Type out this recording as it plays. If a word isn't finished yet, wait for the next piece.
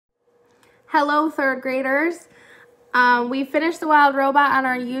Hello, third graders. We finished The Wild Robot on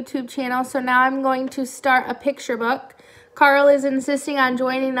our YouTube channel, so now I'm going to start a picture book. Carl is insisting on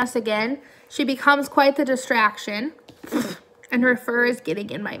joining us again. She becomes quite the distraction, and her fur is getting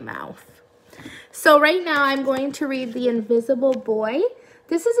in my mouth. So right now I'm going to read The Invisible Boy.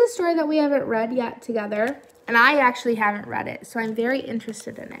 This is a story that we haven't read yet together, and I actually haven't read it, so I'm very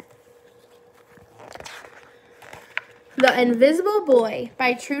interested in it. The Invisible Boy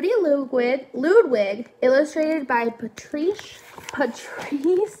by Trudy Ludwig, illustrated by Patrice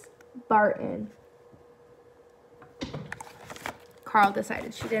Barton. Carl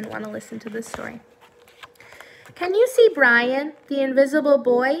decided she didn't want to listen to this story. Can you see Brian, the invisible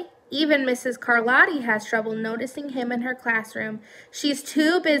boy? Even Mrs. Carlotti has trouble noticing him in her classroom. She's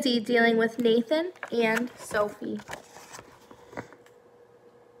too busy dealing with Nathan and Sophie.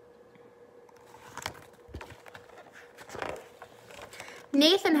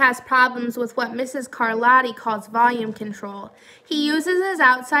 Nathan has problems with what Mrs. Carlotti calls volume control. He uses his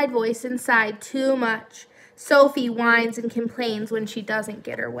outside voice inside too much. Sophie whines and complains when she doesn't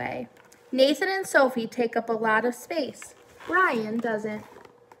get her way. Nathan and Sophie take up a lot of space. Brian doesn't.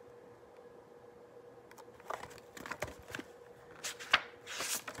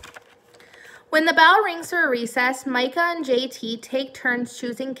 When the bell rings for a recess, Micah and JT take turns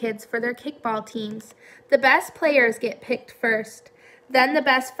choosing kids for their kickball teams. The best players get picked first. Then the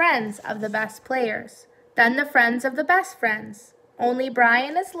best friends of the best players. Then the friends of the best friends. Only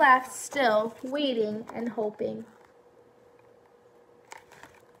Brian is left still, waiting and hoping.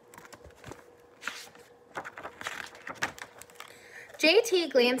 JT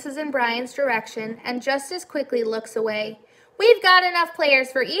glances in Brian's direction and just as quickly looks away. We've got enough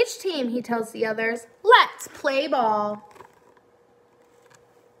players for each team, he tells the others. Let's play ball.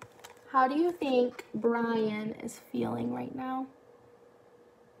 How do you think Brian is feeling right now?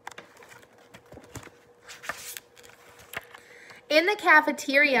 In the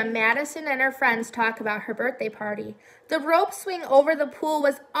cafeteria, Madison and her friends talk about her birthday party. The rope swing over the pool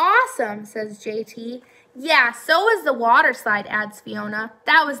was awesome, says JT. Yeah, so was the water slide, adds Fiona.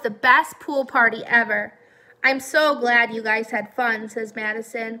 That was the best pool party ever. I'm so glad you guys had fun, says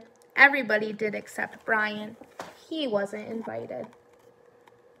Madison. Everybody did except Brian. He wasn't invited.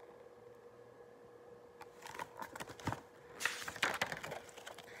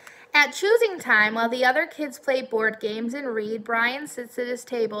 At choosing time, while the other kids play board games and read, Brian sits at his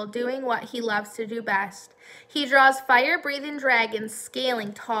table doing what he loves to do best. He draws fire-breathing dragons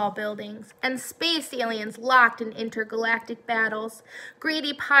scaling tall buildings, and space aliens locked in intergalactic battles,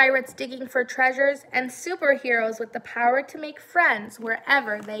 greedy pirates digging for treasures, and superheroes with the power to make friends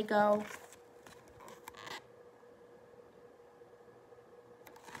wherever they go.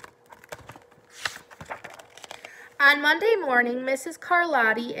 On Monday morning, Mrs.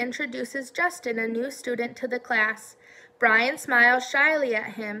 Carlotti introduces Justin, a new student, to the class. Brian smiles shyly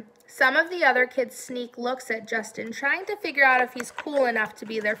at him. Some of the other kids sneak looks at Justin, trying to figure out if he's cool enough to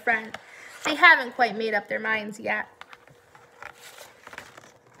be their friend. They haven't quite made up their minds yet.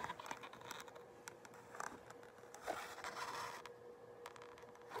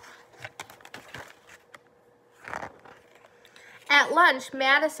 At lunch,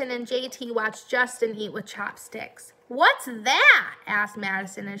 Madison and JT watch Justin eat with chopsticks. What's that? Asks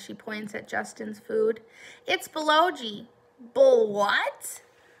Madison as she points at Justin's food. It's bulgogi. What?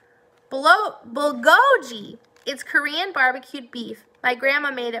 Bulgogi. It's Korean barbecued beef. My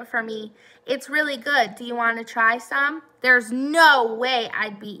grandma made it for me. It's really good. Do you want to try some? There's no way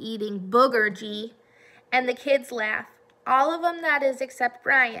I'd be eating boogerji. And the kids laugh. All of them, that is, except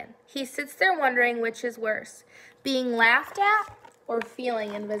Brian. He sits there wondering which is worse, being laughed at or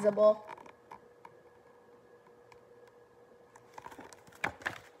feeling invisible.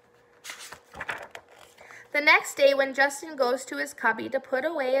 The next day, when Justin goes to his cubby to put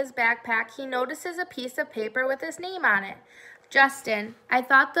away his backpack, he notices a piece of paper with his name on it. Justin, I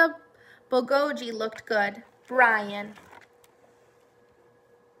thought the bulgogi looked good. Brian.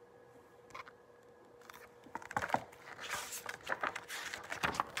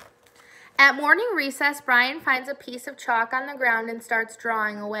 At morning recess, Brian finds a piece of chalk on the ground and starts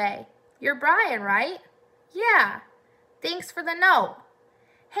drawing away. You're Brian, right? Yeah. Thanks for the note.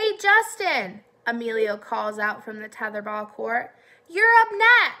 Hey, Justin, Emilio calls out from the tetherball court. You're up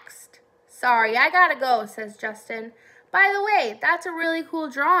next. Sorry, I gotta go, says Justin. By the way, that's a really cool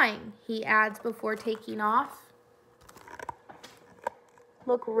drawing, he adds before taking off.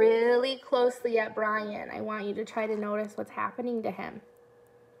 Look really closely at Brian. I want you to try to notice what's happening to him.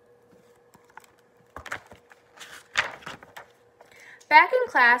 Back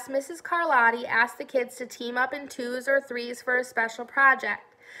in class, Mrs. Carlotti asked the kids to team up in 2s or 3s for a special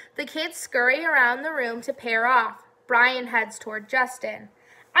project. The kids scurry around the room to pair off. Brian heads toward Justin.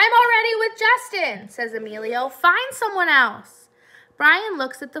 I'm already with Justin, says Emilio. Find someone else. Brian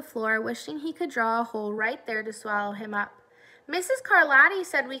looks at the floor, wishing he could draw a hole right there to swallow him up. Mrs. Carlotti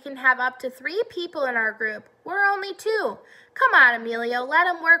said we can have up to 3 people in our group. We're only 2. Come on, Emilio, let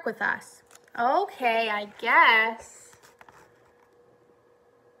him work with us. Okay, I guess.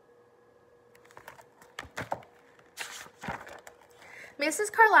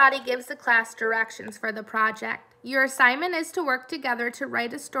 Mrs. Carlotti gives the class directions for the project. Your assignment is to work together to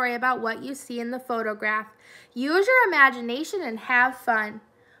write a story about what you see in the photograph. Use your imagination and have fun.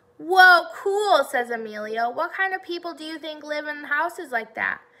 Whoa, cool, says Emilio. What kind of people do you think live in houses like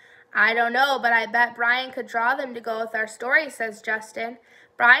that? I don't know, but I bet Brian could draw them to go with our story, says Justin.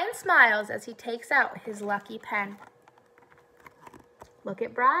 Brian smiles as he takes out his lucky pen. Look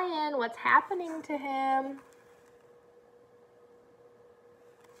at Brian. What's happening to him?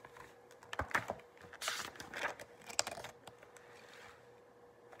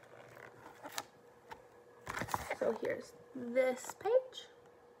 So here's this page.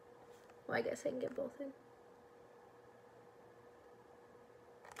 Well, I guess I can get both in.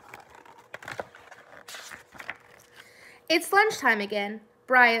 It's lunchtime again,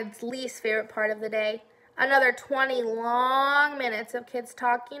 Brian's least favorite part of the day. Another 20 long minutes of kids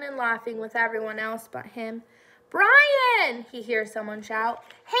talking and laughing with everyone else but him. Brian! He hears someone shout.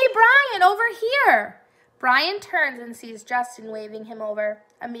 Hey, Brian, over here! Brian turns and sees Justin waving him over.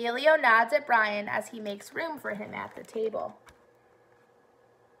 Emilio nods at Brian as he makes room for him at the table.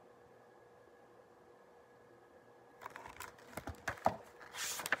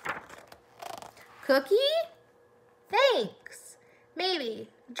 Cookie? Thanks. Maybe,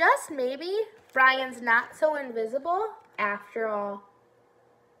 just maybe, Brian's not so invisible after all.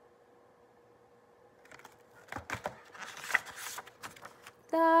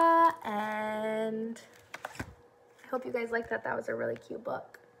 The end. I hope you guys liked that. That was a really cute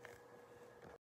book.